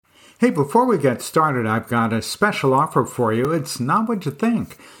Hey, before we get started, I've got a special offer for you. It's not what you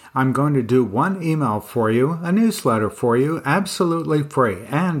think. I'm going to do one email for you, a newsletter for you, absolutely free,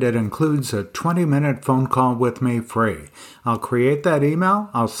 and it includes a 20-minute phone call with me free. I'll create that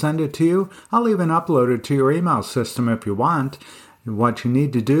email, I'll send it to you, I'll even upload it to your email system if you want. What you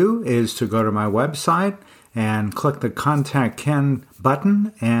need to do is to go to my website and click the Contact Ken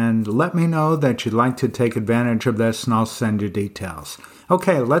button and let me know that you'd like to take advantage of this, and I'll send you details.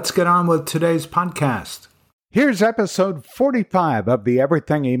 Okay, let's get on with today's podcast. Here's episode 45 of the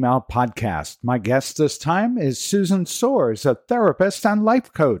Everything Email Podcast. My guest this time is Susan Soares, a therapist and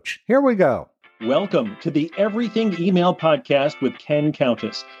life coach. Here we go. Welcome to the Everything Email Podcast with Ken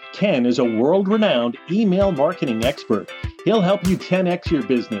Countess. Ken is a world-renowned email marketing expert. He'll help you 10x your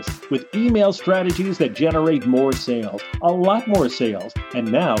business with email strategies that generate more sales, a lot more sales.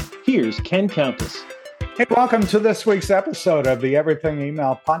 And now, here's Ken Countess. Hey, welcome to this week's episode of the Everything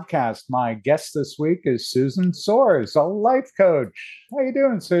Email Podcast. My guest this week is Susan Soares, a life coach. How you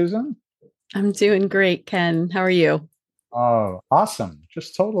doing, Susan? I'm doing great, Ken. How are you? Oh, awesome.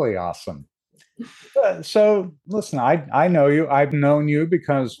 Just totally awesome. So listen, I know you. I've known you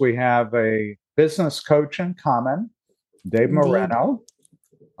because we have a business coach in common, Dave Indeed. Moreno,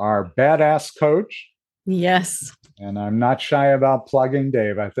 our badass coach. Yes. And I'm not shy about plugging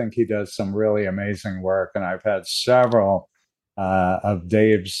Dave. I think he does some really amazing work. And I've had several of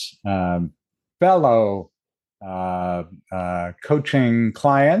Dave's fellow coaching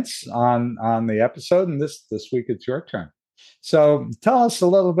clients on the episode. And this week it's your turn. So tell us a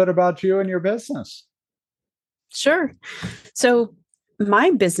little bit about you and your business. Sure. So my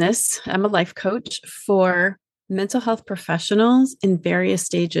business, I'm a life coach for mental health professionals in various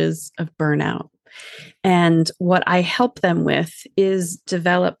stages of burnout. And what I help them with is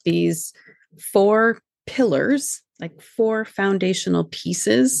develop these 4 pillars, like 4 foundational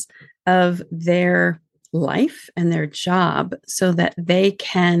pieces of their life and their job so that they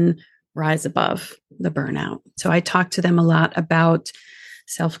can rise above the burnout. So I talk to them a lot about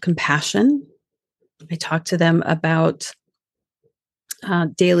self-compassion. I talk to them about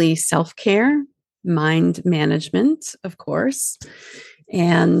daily self-care, mind management, of course.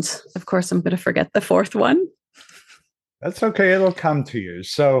 And of course, I'm going to forget the 4th one. That's okay. It'll come to you.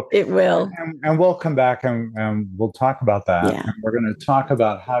 So it will. And we'll come back and we'll talk about that. Yeah. And we're going to talk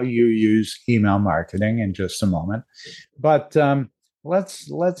about how you use email marketing in just a moment. But let's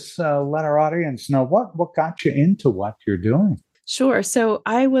let our audience know what got you into what you're doing. Sure. So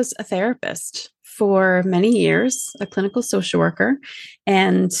I was a therapist for many years, a clinical social worker,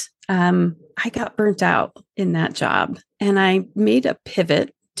 and I got burnt out in that job. And I made a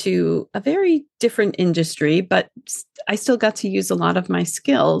pivot to a very different industry, but I still got to use a lot of my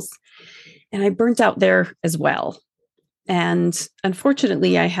skills. And I burnt out there as well. And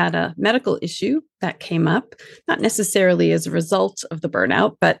unfortunately, I had a medical issue that came up, not necessarily as a result of the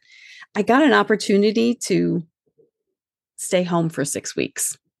burnout, but I got an opportunity to stay home for 6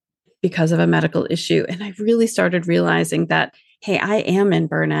 weeks because of a medical issue. And I really started realizing that, hey, I am in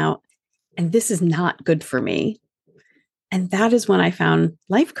burnout and this is not good for me. And that is when I found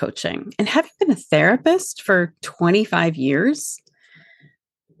life coaching. And having been a therapist for 25 years,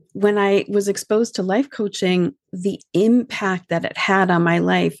 when I was exposed to life coaching, the impact that it had on my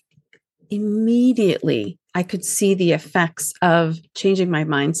life, immediately I could see the effects of changing my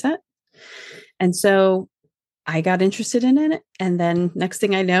mindset. And so I got interested in it. And then next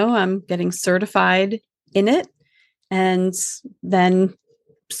thing I know, I'm getting certified in it. And then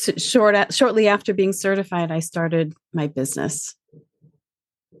shortly after being certified, I started my business.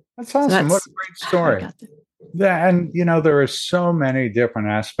 That's awesome. What a great story. Yeah, and there are so many different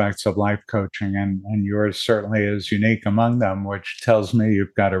aspects of life coaching, and yours certainly is unique among them, which tells me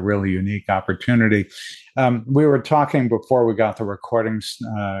you've got a really unique opportunity. We were talking before we got the recordings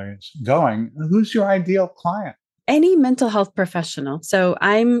going. Who's your ideal client? Any mental health professional. So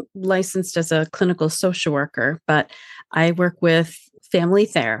I'm licensed as a clinical social worker, but I work with family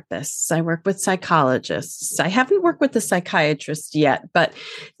therapists. I work with psychologists. I haven't worked with a psychiatrist yet, but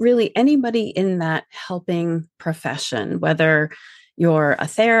really anybody in that helping profession, whether you're a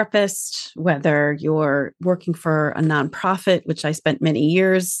therapist, whether you're working for a nonprofit, which I spent many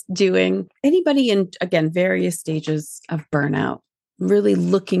years doing, anybody in, again, various stages of burnout, really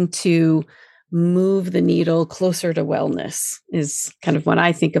looking to move the needle closer to wellness is kind of what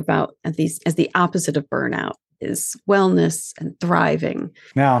I think about as the opposite of burnout. Is wellness and thriving.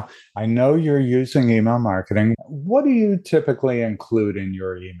 Now, I know you're using email marketing. What do you typically include in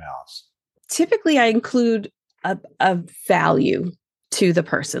your emails? Typically, I include a value to the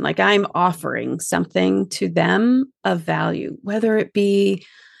person. Like I'm offering something to them of value, whether it be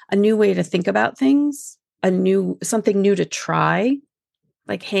a new way to think about things, something new to try.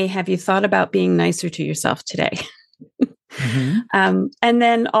 Like, hey, have you thought about being nicer to yourself today? Mm-hmm. And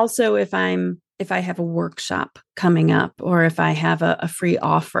then also if I have a workshop coming up, or if I have a free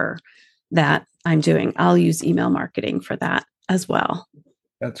offer that I'm doing, I'll use email marketing for that as well.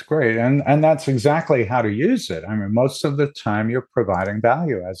 That's great. And that's exactly how to use it. I mean, most of the time you're providing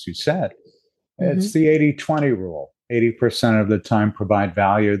value, as you said. It's the 80-20 rule. 80% of the time provide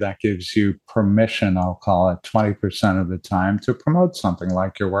value. That gives you permission, I'll call it 20% of the time, to promote something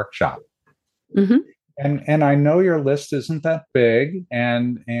like your workshop. Mm-hmm. And I know your list isn't that big.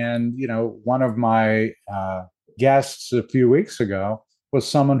 And one of my guests a few weeks ago was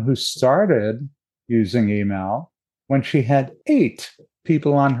someone who started using email when she had 8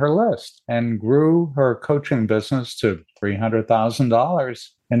 people on her list and grew her coaching business to $300,000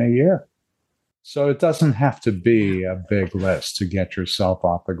 in a year. So it doesn't have to be a big list to get yourself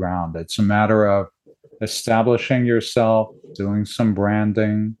off the ground. It's a matter of establishing yourself, doing some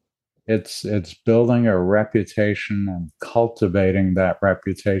branding. It's building a reputation and cultivating that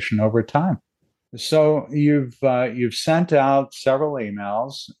reputation over time. So you've sent out several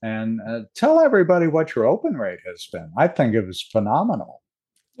emails, and tell everybody what your open rate has been. I think it was phenomenal.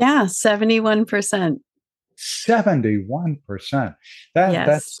 Yeah, 71%. 71%.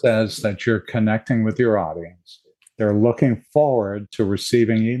 That says that you're connecting with your audience. They're looking forward to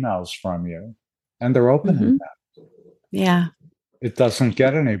receiving emails from you, and they're opening them. Yeah. It doesn't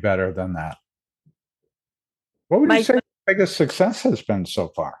get any better than that. What would you say the biggest success has been so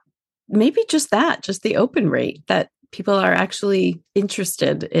far? Maybe just the open rate, that people are actually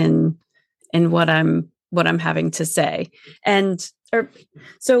interested in what I'm having to say.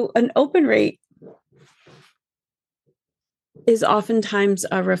 So an open rate is oftentimes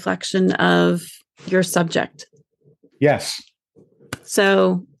a reflection of your subject. Yes.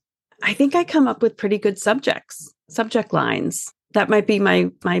 So I think I come up with pretty good subject lines. That might be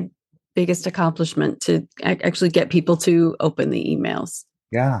my biggest accomplishment, to actually get people to open the emails.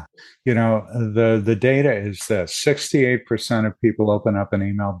 Yeah. The data is this: 68% of people open up an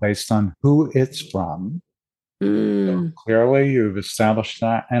email based on who it's from. So clearly, you've established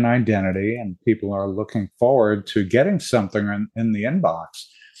an identity, and people are looking forward to getting something in the inbox.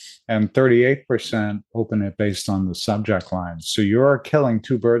 And 38% open it based on the subject line. So you're killing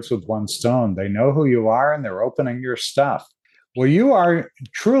 2 birds with 1 stone. They know who you are, and they're opening your stuff. Well, you are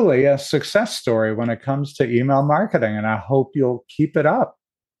truly a success story when it comes to email marketing, and I hope you'll keep it up.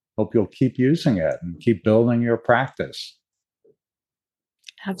 Hope you'll keep using it and keep building your practice.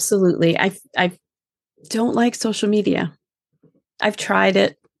 Absolutely. I don't like social media. I've tried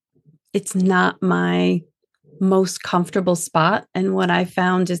it. It's not my most comfortable spot. And what I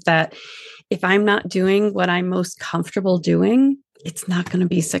found is that if I'm not doing what I'm most comfortable doing, it's not going to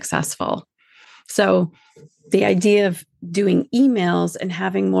be successful. So the idea of doing emails and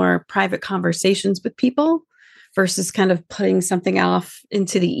having more private conversations with people versus kind of putting something off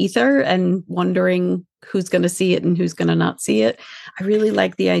into the ether and wondering who's going to see it and who's going to not see it. I really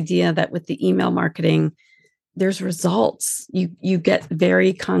like the idea that with the email marketing, there's results. You get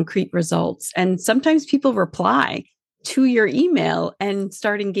very concrete results. And sometimes people reply to your email and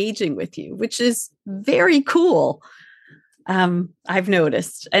start engaging with you, which is very cool. I've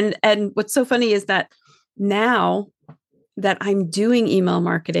noticed. And what's so funny is that now that I'm doing email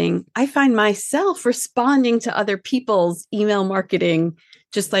marketing, I find myself responding to other people's email marketing,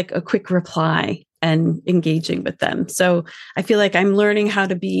 just like a quick reply and engaging with them. So I feel like I'm learning how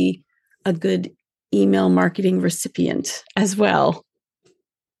to be a good email marketing recipient as well.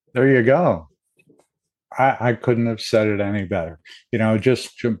 There you go. I couldn't have said it any better.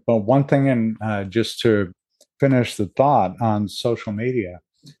 But one thing, and just to finish the thought on social media,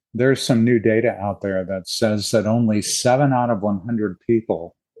 there's some new data out there that says that only 7 out of 100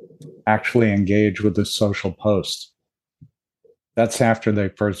 people actually engage with a social post. That's after they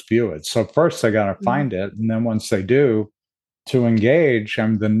first view it. So first they got to find it. And then once they do, to engage,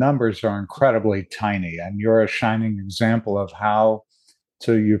 the numbers are incredibly tiny. And you're a shining example of how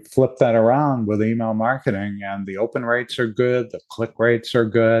you flip that around with email marketing. And the open rates are good. The click rates are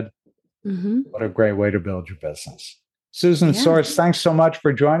good. What a great way to build your business. Susan Soares, thanks so much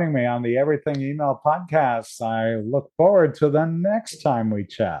for joining me on the Everything Email podcast. I look forward to the next time we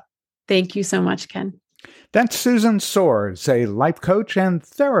chat. Thank you so much, Ken. That's Susan Soares, a life coach and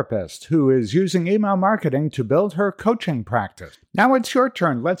therapist who is using email marketing to build her coaching practice. Now it's your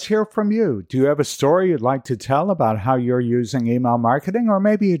turn. Let's hear from you. Do you have a story you'd like to tell about how you're using email marketing, or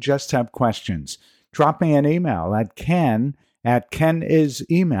maybe you just have questions? Drop me an email at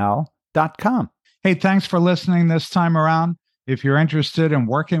ken@kenisemail.com. Hey, thanks for listening this time around. If you're interested in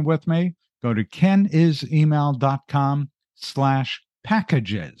working with me, go to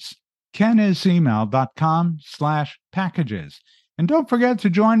kenisemail.com/packages. kenisemail.com/packages. And don't forget to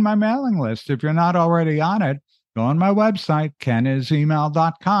join my mailing list. If you're not already on it, go on my website,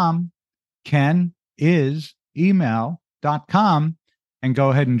 kenisemail.com, kenisemail.com, and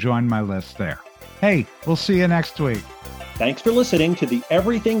go ahead and join my list there. Hey, we'll see you next week. Thanks for listening to the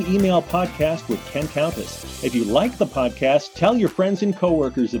Everything Email Podcast with Ken Countess. If you like the podcast, tell your friends and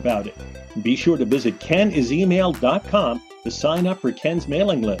coworkers about it. Be sure to visit kenisemail.com to sign up for Ken's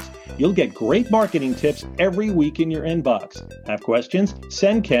mailing list. You'll get great marketing tips every week in your inbox. Have questions?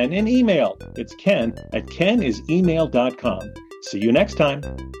 Send Ken an email. It's ken@kenisemail.com. See you next time.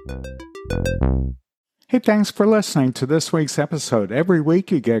 Hey, thanks for listening to this week's episode. Every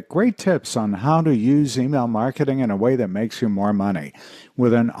week you get great tips on how to use email marketing in a way that makes you more money.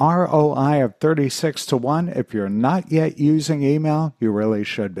 With an ROI of 36 to 1, if you're not yet using email, you really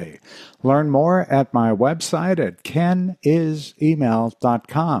should be. Learn more at my website at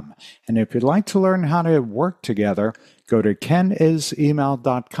kenisemail.com. And if you'd like to learn how to work together, go to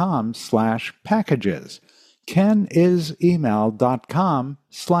kenisemail.com/packages.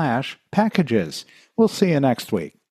 kenisemail.com/packages. We'll see you next week.